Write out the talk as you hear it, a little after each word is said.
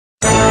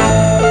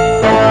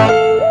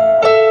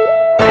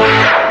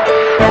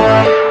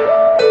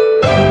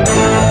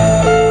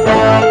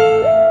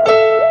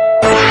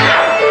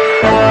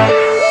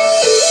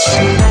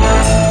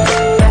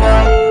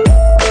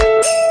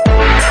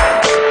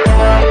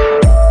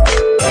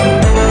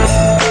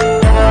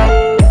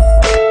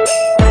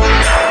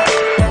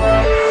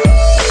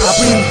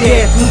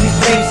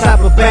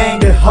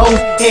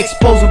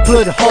exposing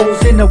put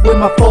holes in her with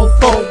my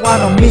fofo.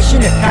 On a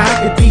mission to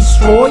conquer,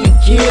 destroy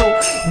and kill.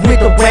 With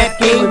the rap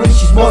game, when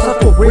she's more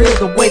for real.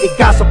 The way they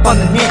gossip on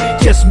the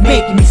net just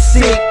making me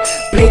sick.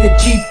 Play the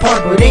G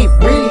part, but ain't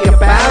really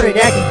about it.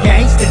 Acting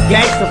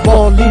gangsta,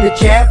 ball in the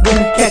chat. When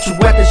we catch you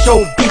at the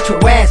show, beat your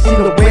ass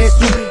in the West.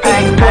 You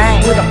ain't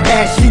with a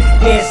passion,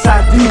 yes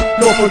I do.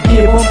 Lord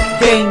forgive them,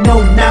 they ain't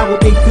know now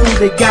what they do.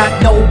 They got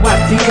no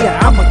idea,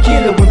 I'm a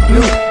killer with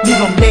blue. Leave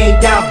them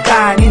laid out,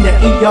 dying in the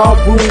ER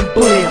room.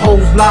 Bullet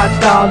holes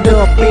lodged all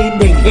up in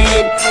their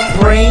head.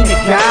 Praying to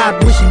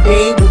God, wishing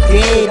they were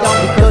dead. All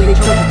because they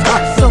tried to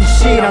talk some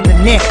shit on the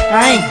net.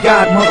 I ain't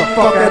God,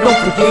 motherfucker, I don't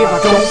forgive, I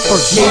don't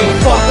forget.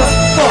 Motherfucker,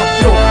 fuck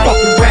your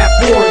fucking rap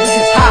war. This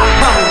is high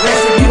power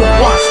wrestling, you don't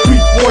watch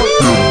street war.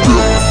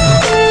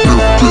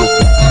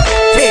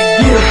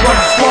 10 years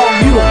running strong,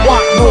 you don't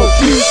want no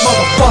peace,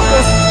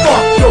 motherfucker.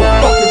 Fuck your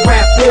fucking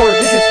rap war.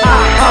 This is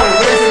high power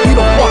wrestling, you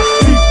don't watch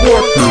street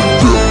war.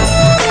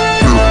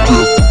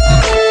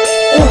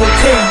 Over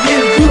 10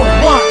 years, you don't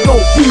want no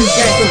peace.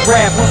 Gangsta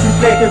rap once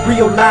reflected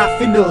real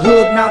life in the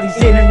hood. Now these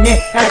internet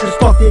actors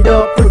fucked it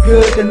up for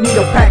good. The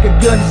needle pack of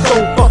guns so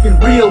fucking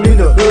real in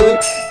the hood.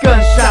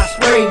 Gunshot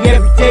spray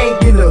every day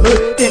in the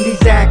hood. Then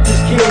these actors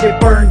killed and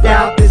burned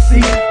out the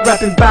sea.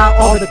 Rapping about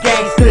all the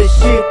gangsta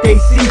shit they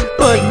see,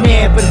 but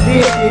never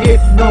lived it,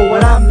 if you know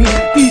what I mean.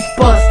 These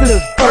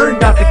busters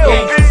burned out the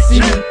gangsta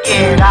scene.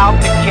 Get out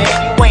the game,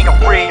 you ain't a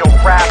real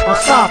rapper.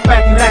 Stop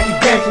acting like you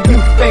gangsta, you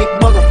fake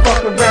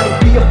motherfucker. Rather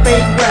be a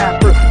fake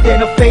rapper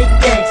than a fake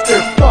gangster.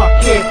 Fuck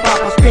hip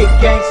hop, I spit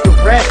gangsta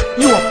rap.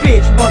 You a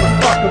bitch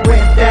motherfucker,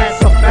 when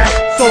that's a fact.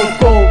 So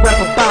go rap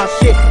about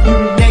shit you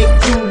relate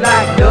to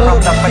like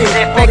love From the shit.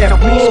 Pacific All that to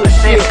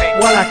bullshit Pacific.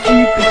 while I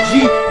keep it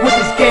G with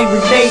this gang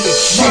related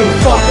shit.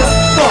 Motherfucker,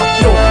 fuck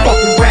your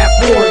fucking rap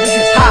war. This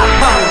is high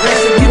power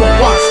wrestling, you don't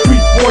watch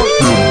street war.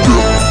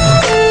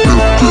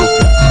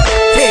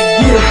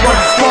 10 years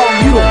running strong,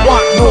 you don't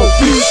want no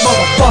peace,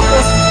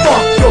 motherfucker.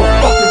 Fuck your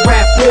fucking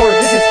rap war.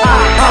 This is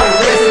high power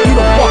wrestling, you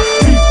don't watch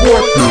street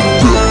war.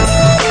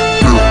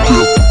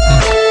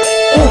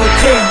 Over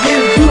 10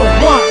 years, you don't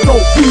want no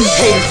peace.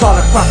 Haters all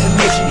across the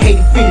nation,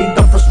 hating, feeling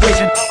the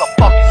frustration. Who the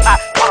fuck is high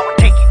power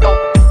taking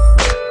over?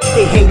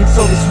 They hating,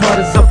 so they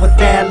smutters up with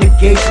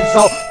allegations.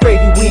 All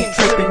crazy, we ain't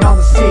tripping on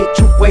the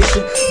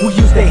situation. We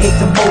use the hate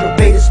to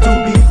motivate us to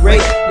be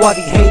great, while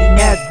these hating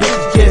ass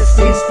bitches just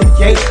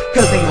instigate.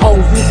 Cause they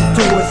hoes listen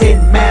to us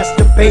and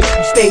masturbate.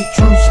 We stay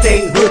true,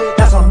 stay hood,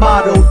 that's our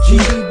motto G.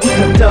 We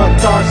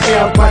conduct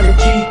ourselves by the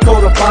G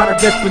code of honor.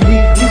 Best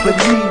believe you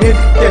believe it.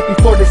 Death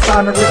before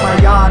dishonor is my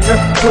honor.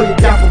 Put it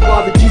down for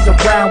all the G's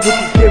around. With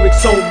these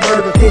lyrics so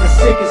murder, they the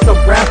sickest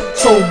around.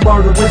 So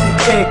murderous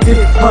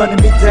detective, hunting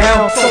me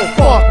down. So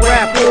fuck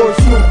rap wars,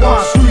 you don't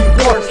want street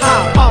wars.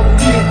 High power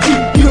ENT,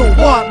 you don't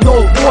want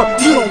no war.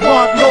 You don't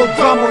want no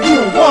drama, you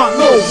don't want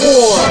no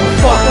war.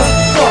 Motherfucker,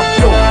 fuck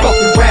your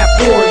fucking rap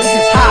war. This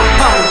is high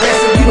power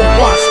wrestling, you don't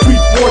want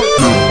street war.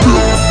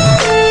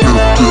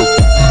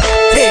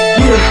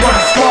 10 years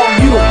running strong,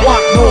 you don't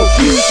want no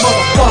peace,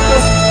 motherfucker.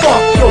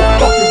 Fuck your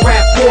fucking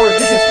rap war.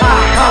 This is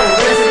high power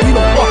wrestling, you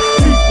don't want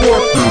street war.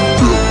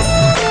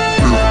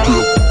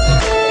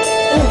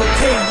 Over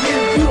 10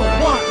 years, you don't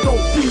want no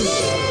peace.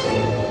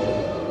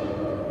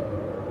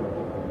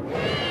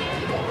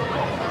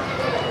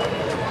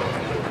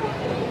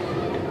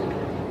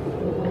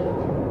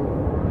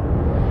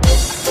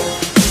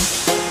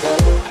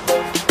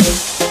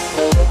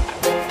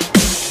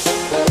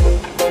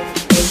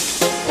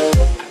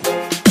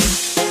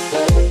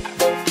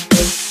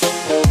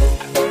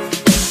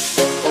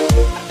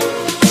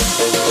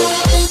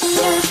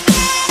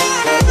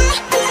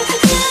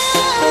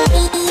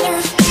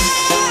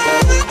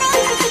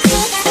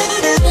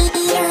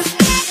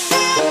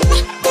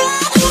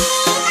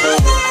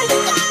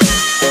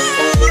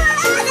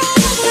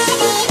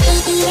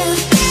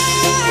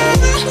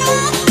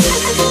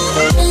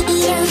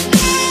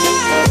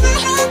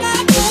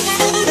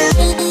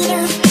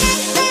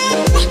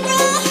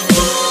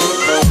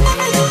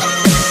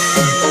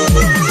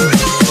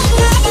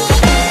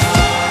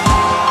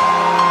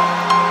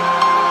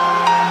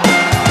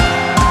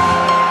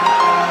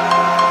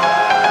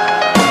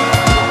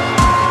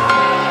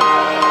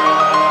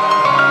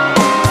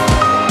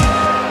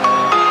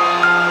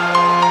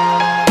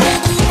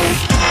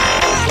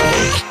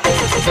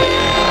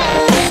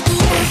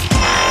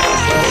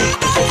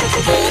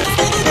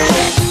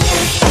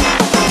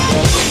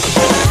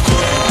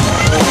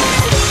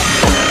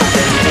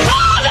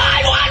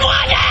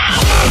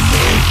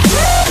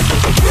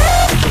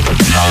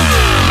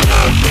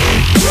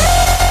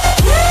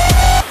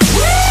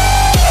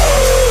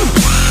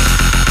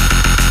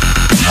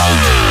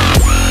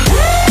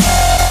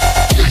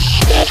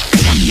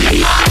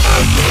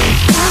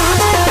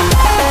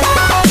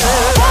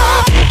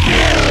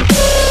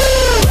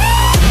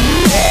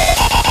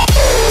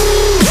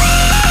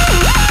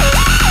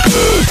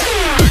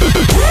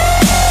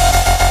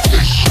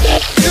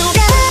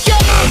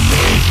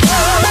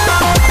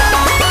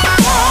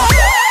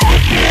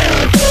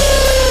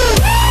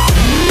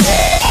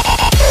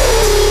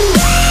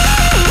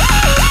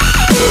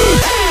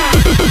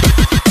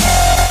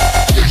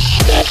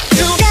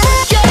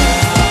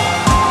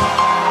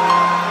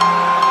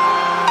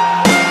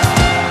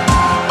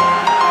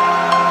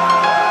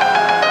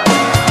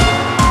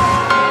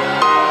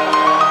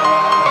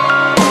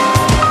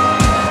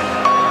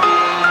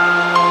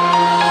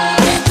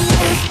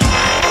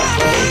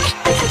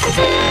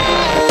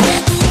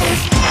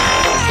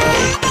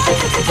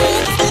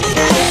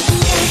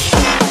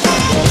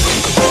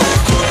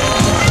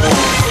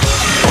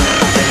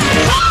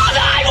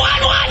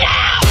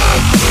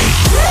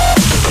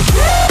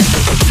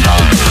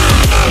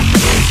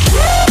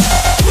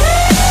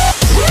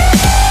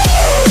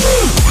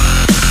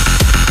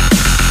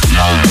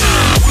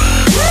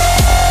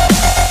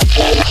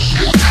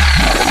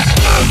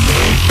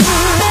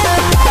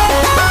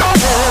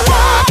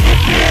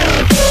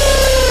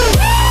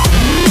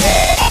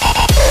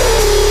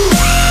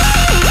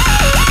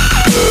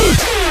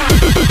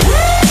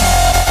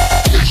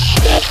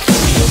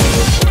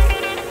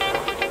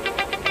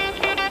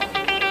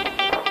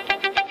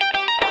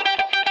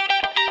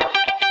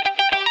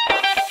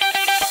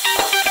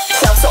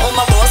 all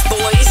my lost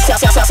boys. Shout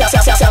to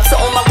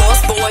all my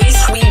lost boys.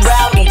 We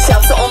rowdy.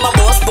 Shout to all my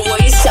lost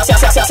boys. Shout to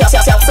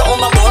all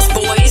my lost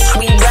boys.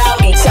 We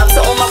rowdy. Shout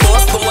to all my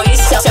lost boys.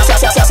 Shout to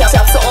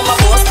all my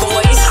lost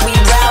boys. We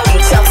rowdy.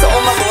 Shout to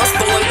all my lost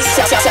boys.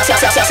 Shout to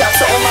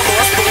all my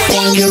lost boys.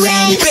 When you're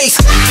ready, bass.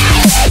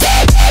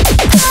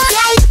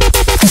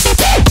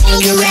 When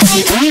you're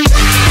ready, when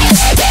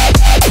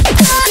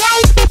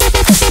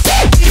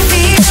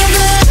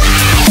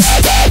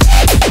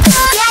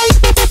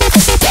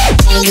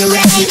you're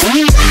ready.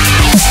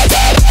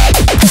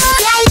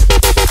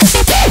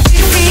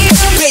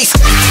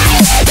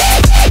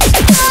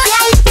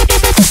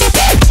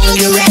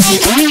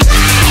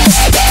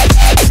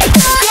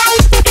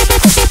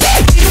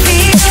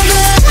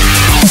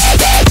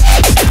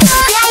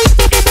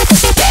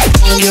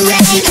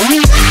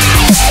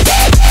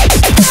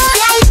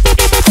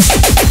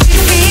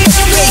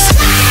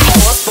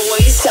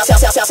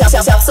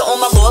 Shout to all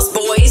my lost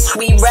boys,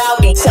 we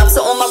rowdy. Shout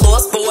to all my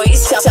lost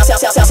boys. Shout to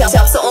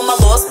all my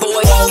lost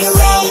boys. Shout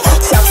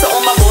to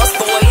all my lost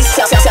boys.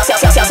 Shout to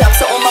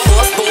all my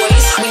lost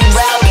boys, we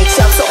rowdy.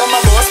 Shout to all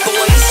my lost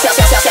boys.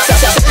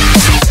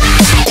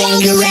 When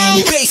you're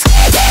ready, bass.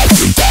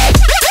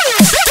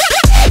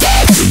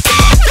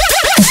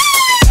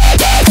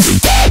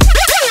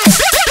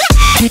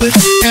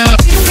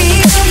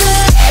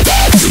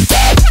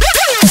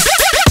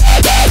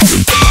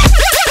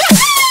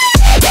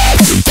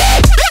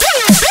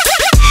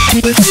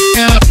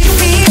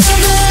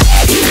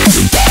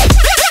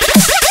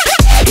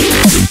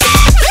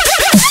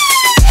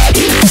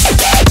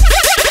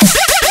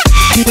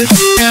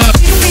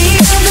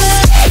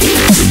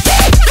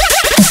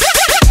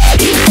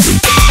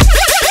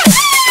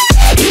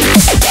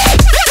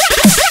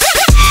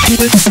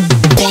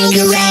 When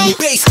you're ready,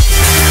 bass.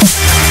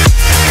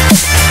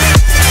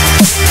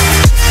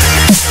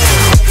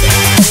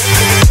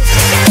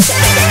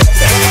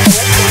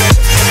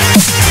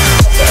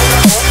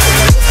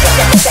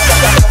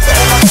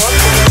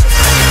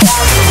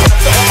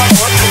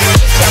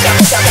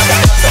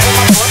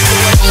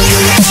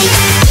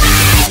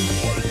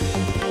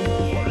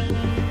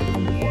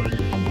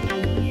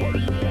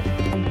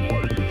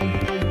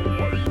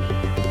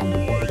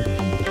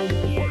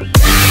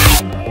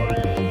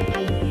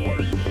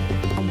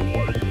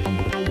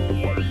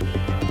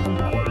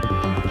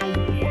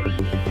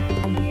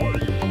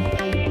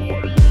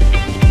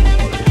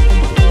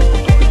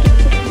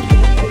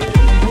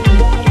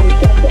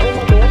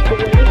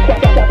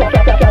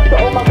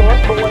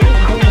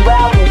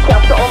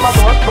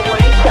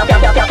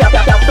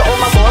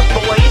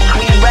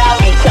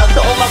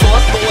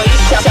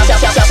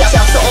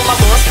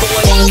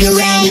 You're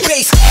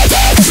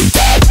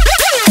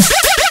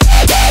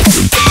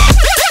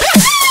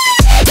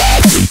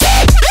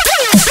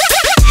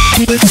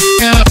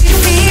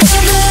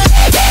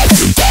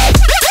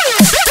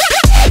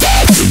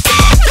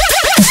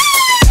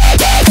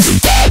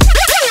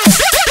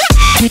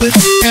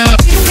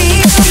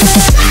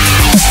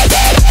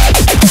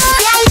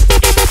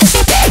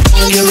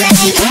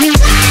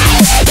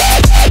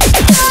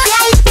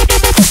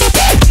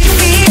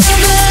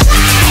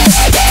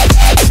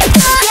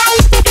bass.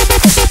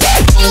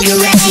 You're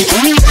ready.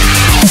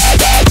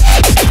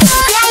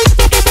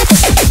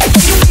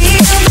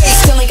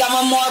 Still ain't got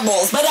my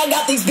marbles, but I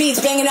got these beats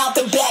banging out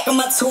the back of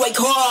my toy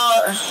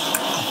car.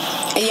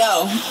 Hey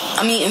yo,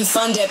 I'm eating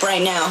Fun Dip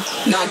right now.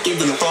 Not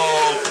giving a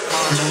fuck.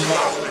 The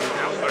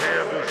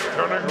hand is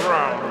turning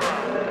around.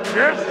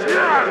 Yes,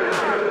 yes!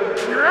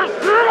 Yes,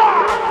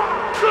 yes!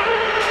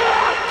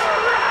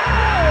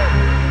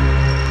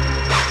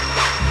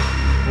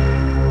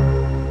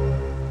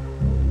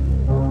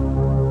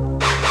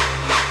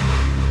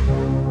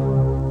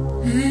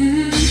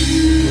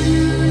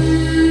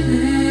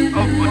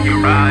 Open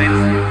your eyes.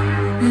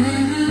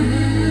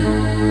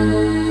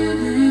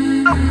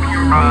 Open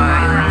your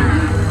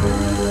eyes.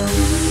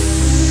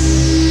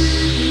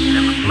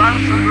 And the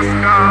clouds in the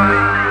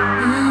sky.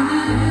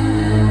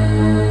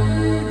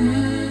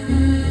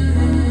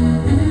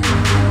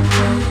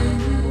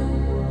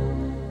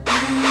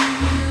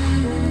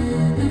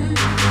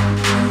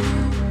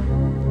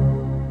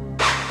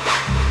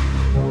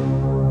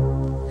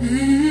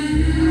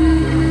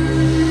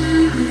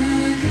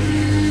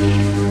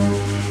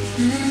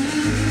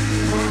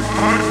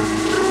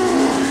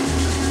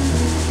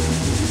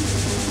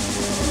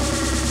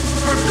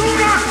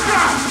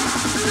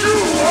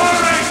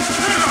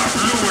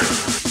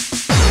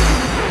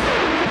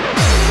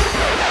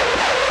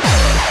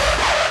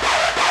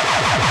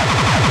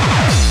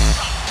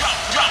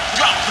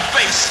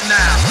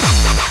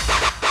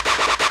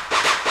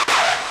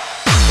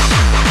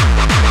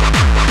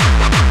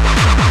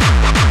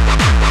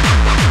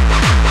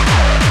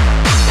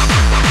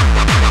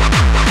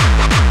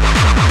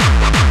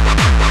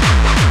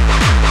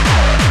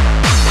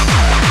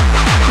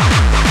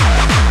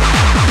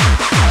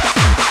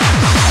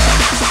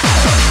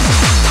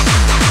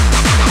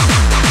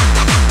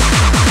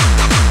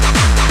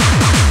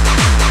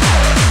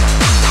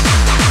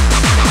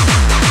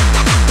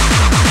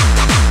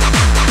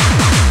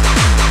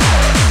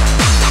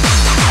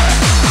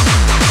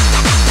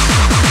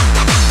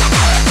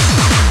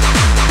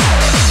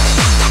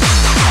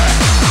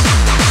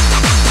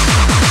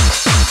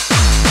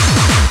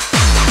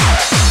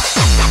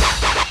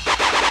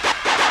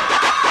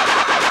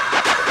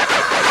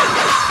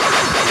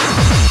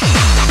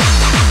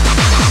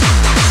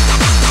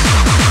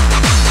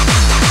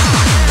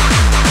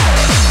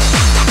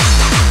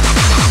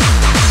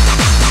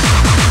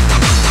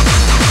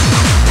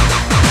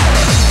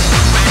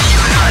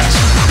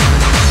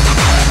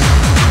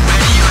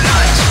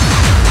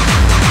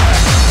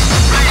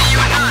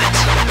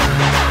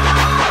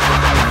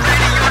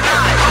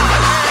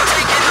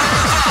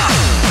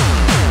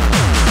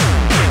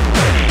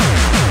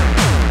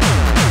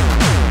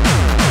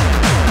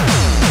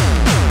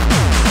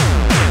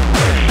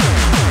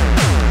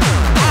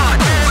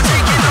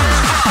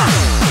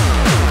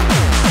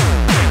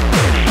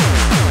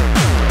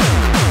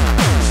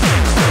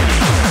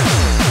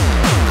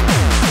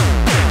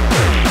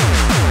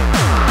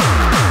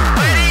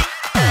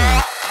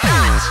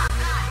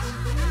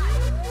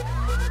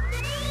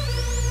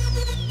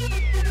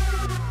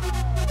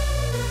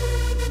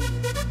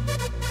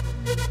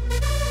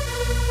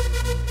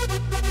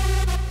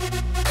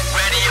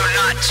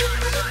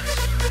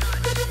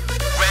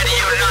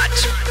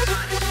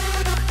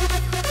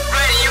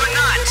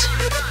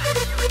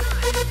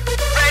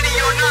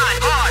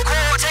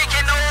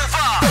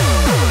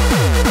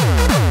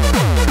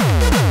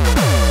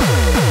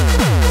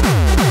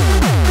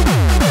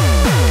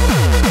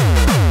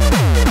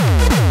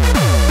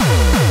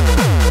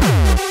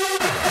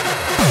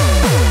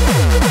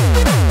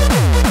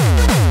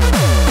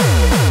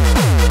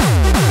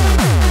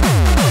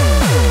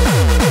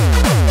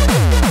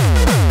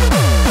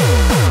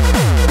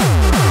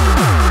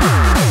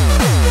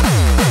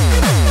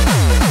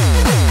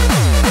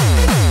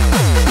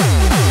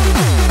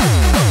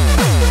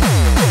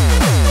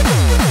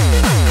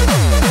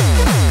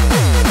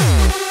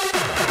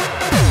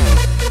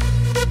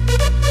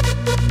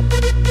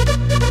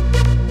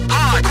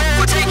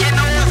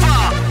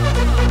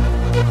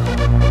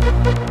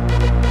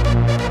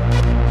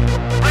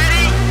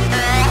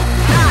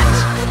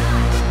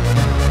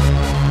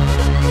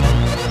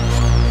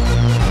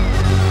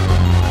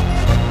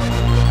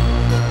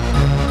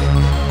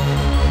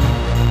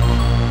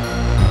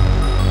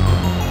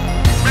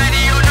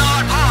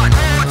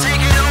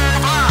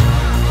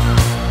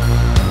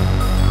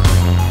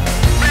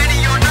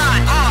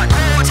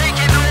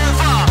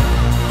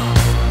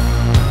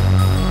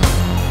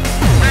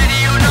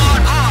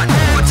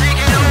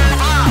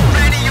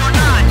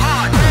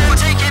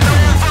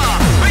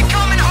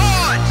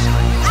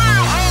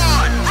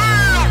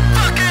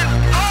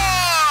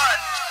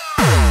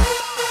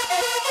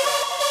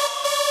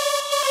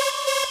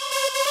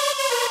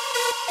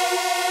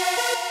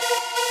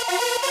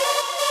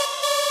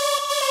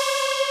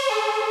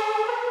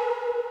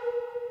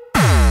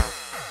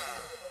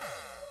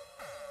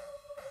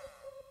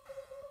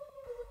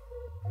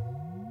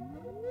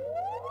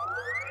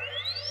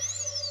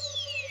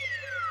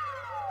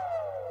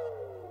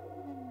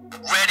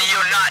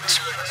 not.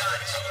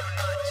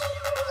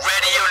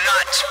 Ready or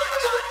not.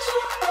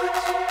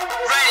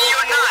 Ready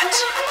or not.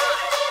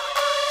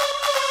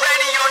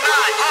 Ready or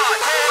not.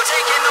 Hardcore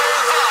taking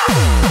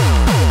over.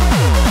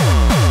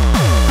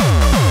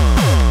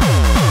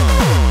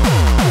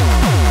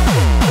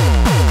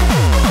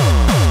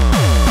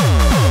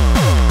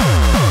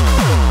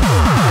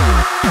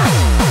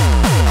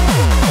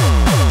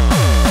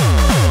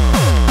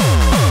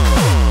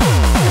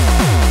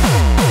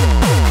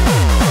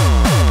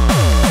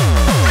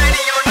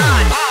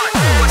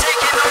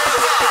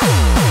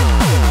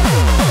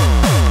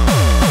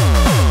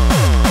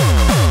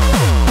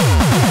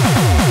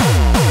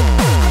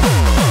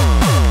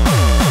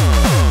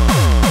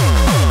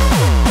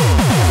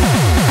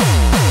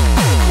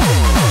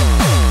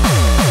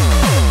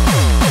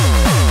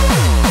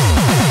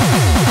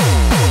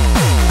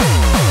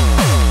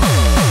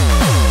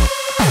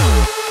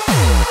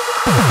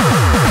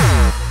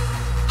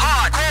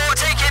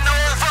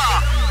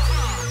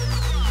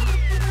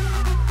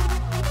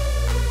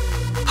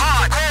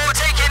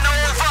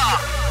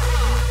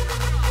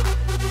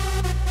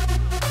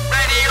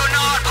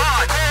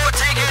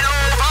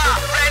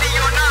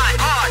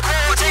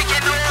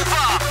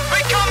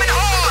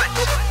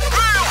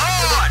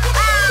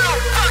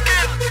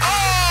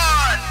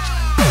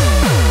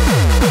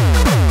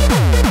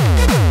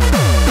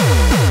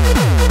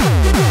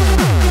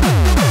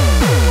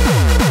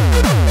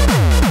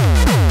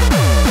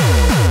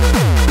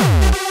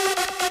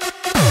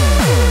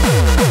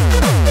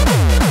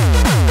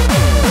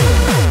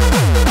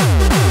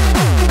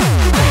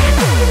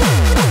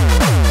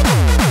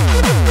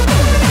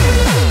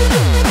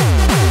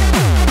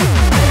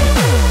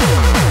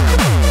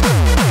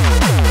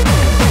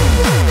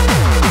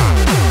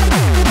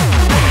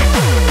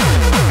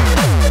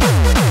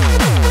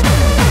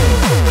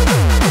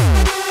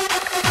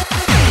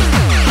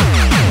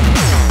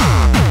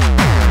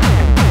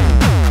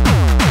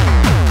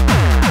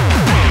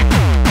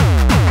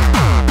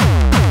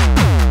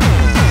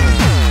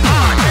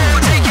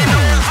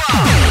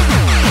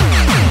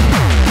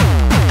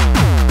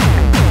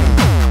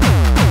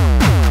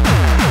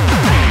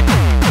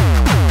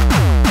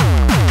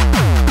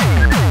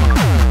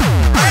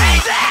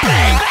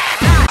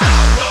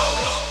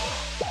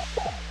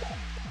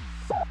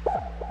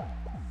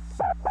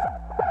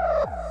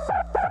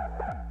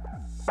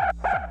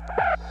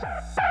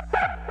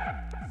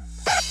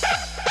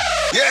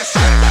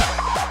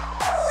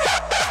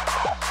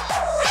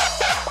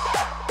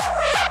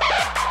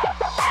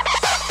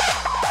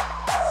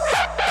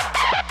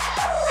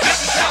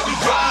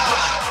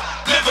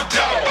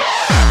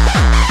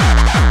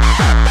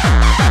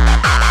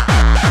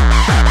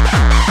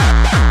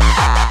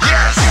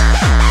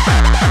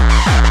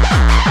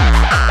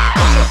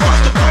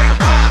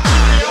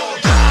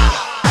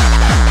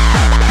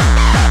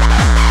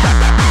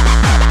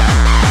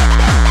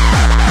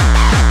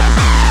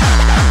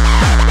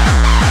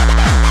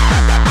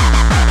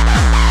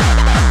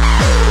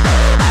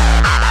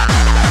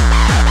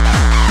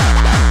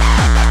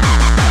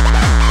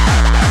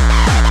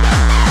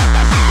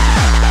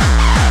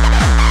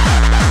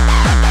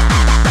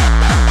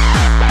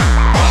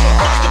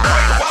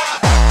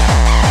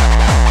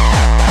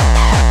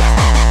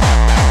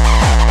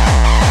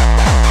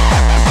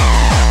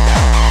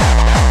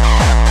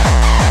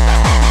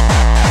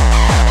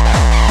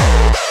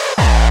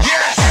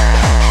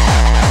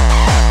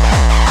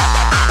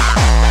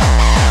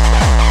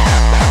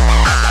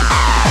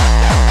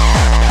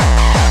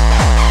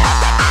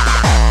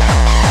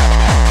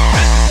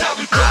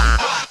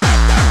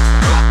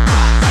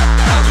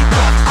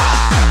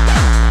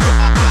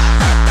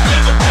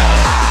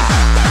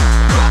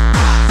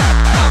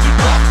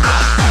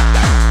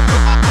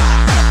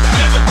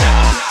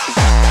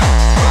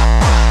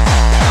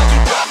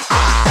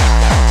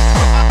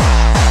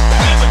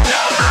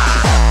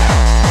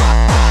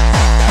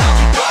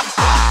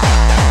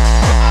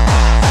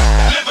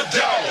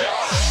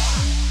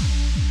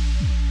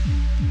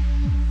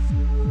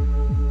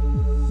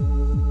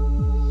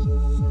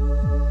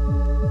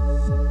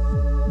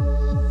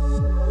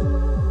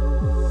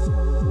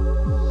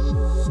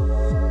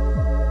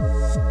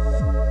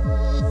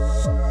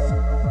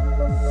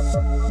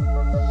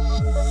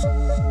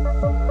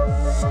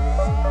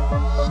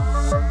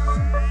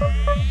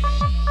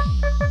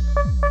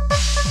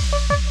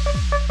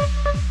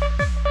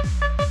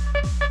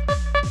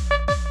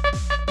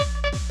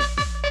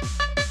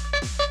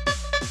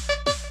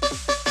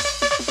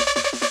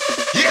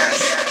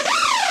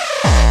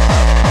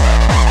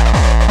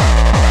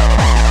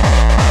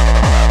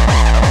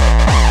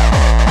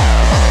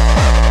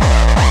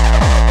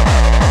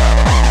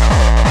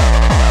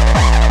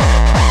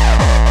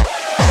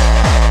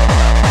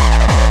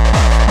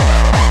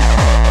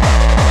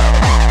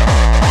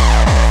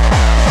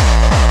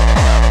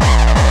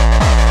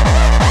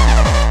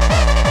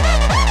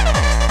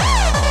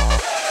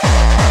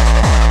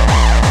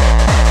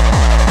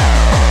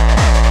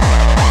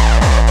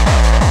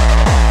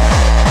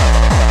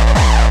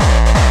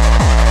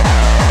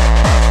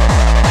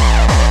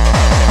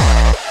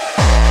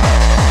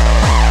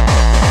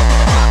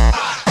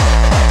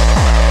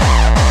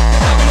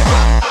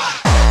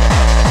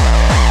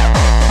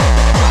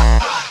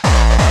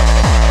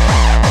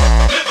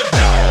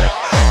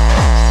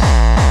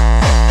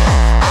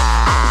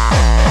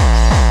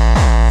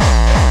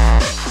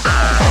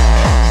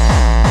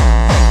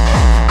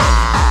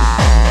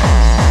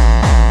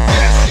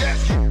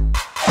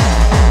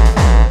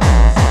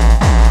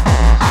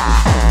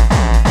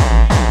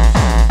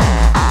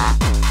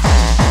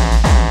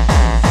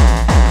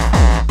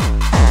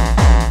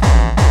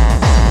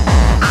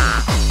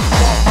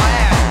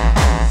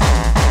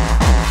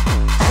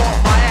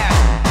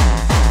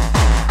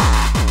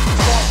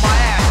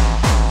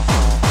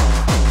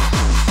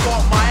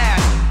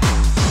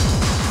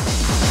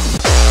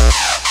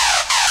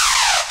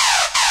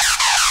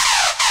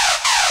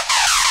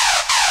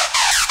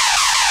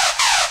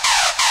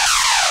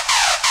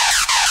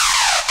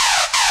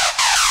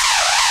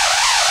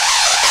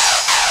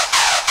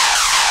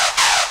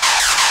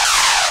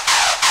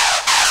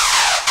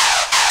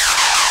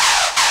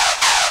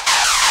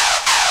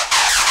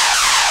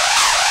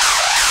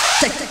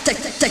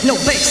 techno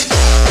bass.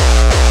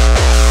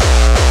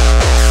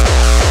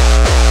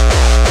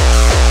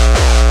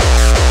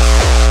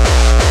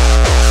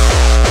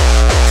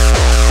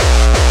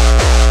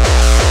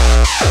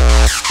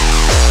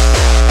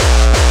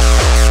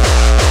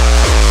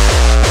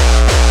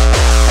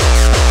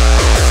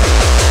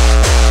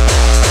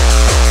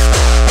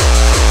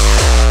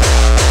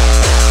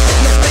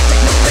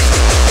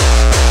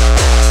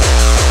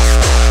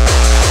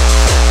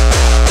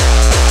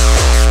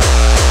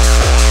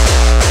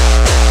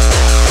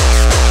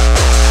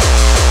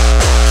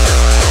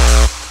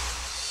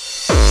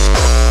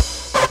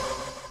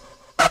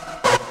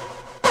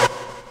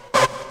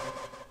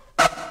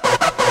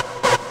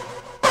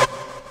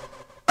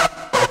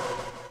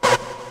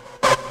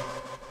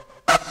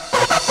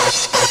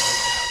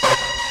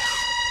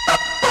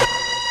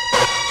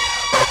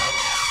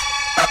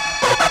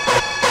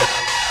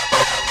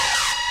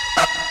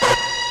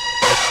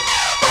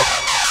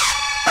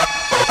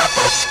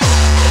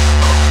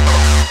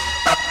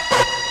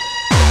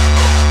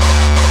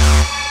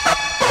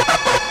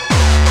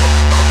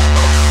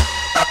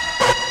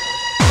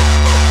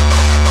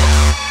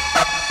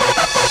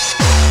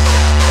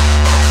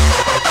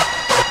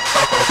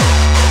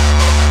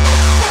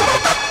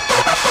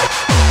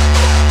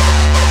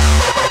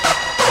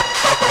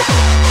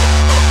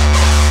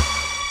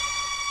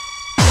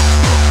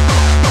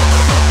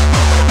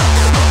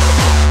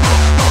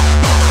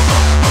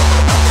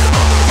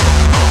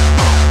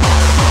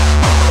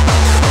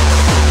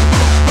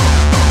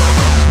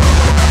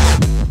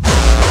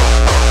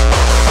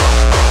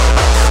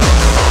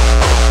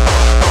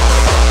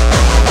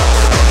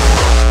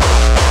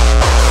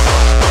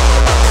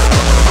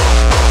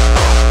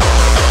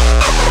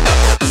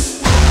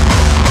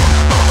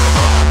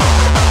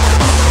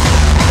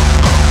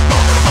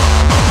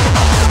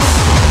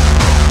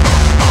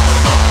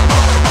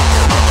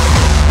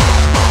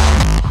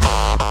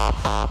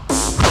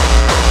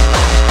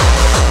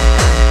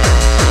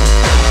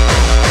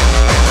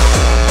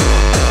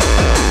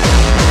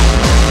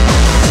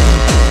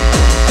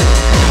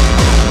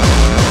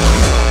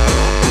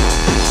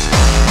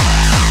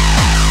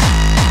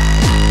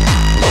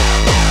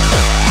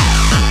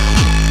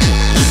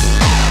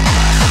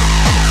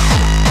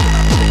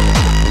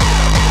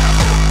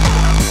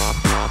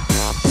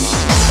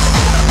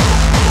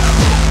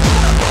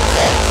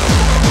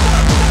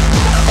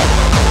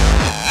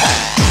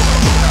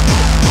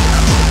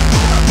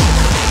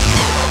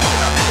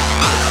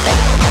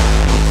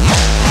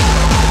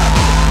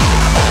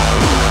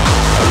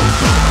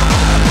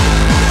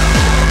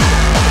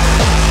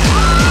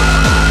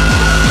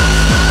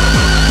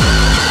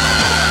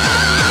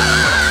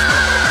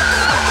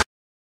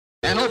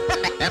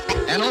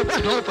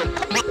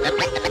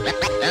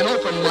 An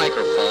open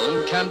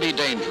microphone can be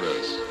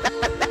dangerous.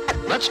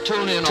 Let's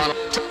tune in on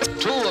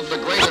two of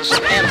the greatest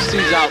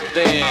MCs out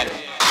there.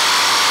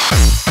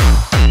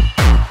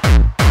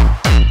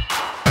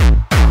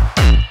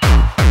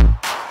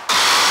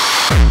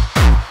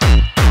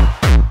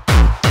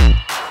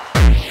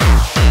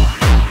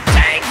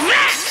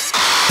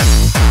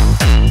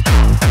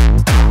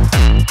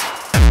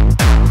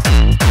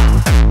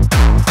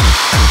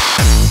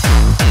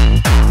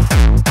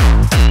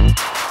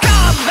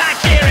 Come back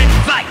here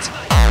and fight!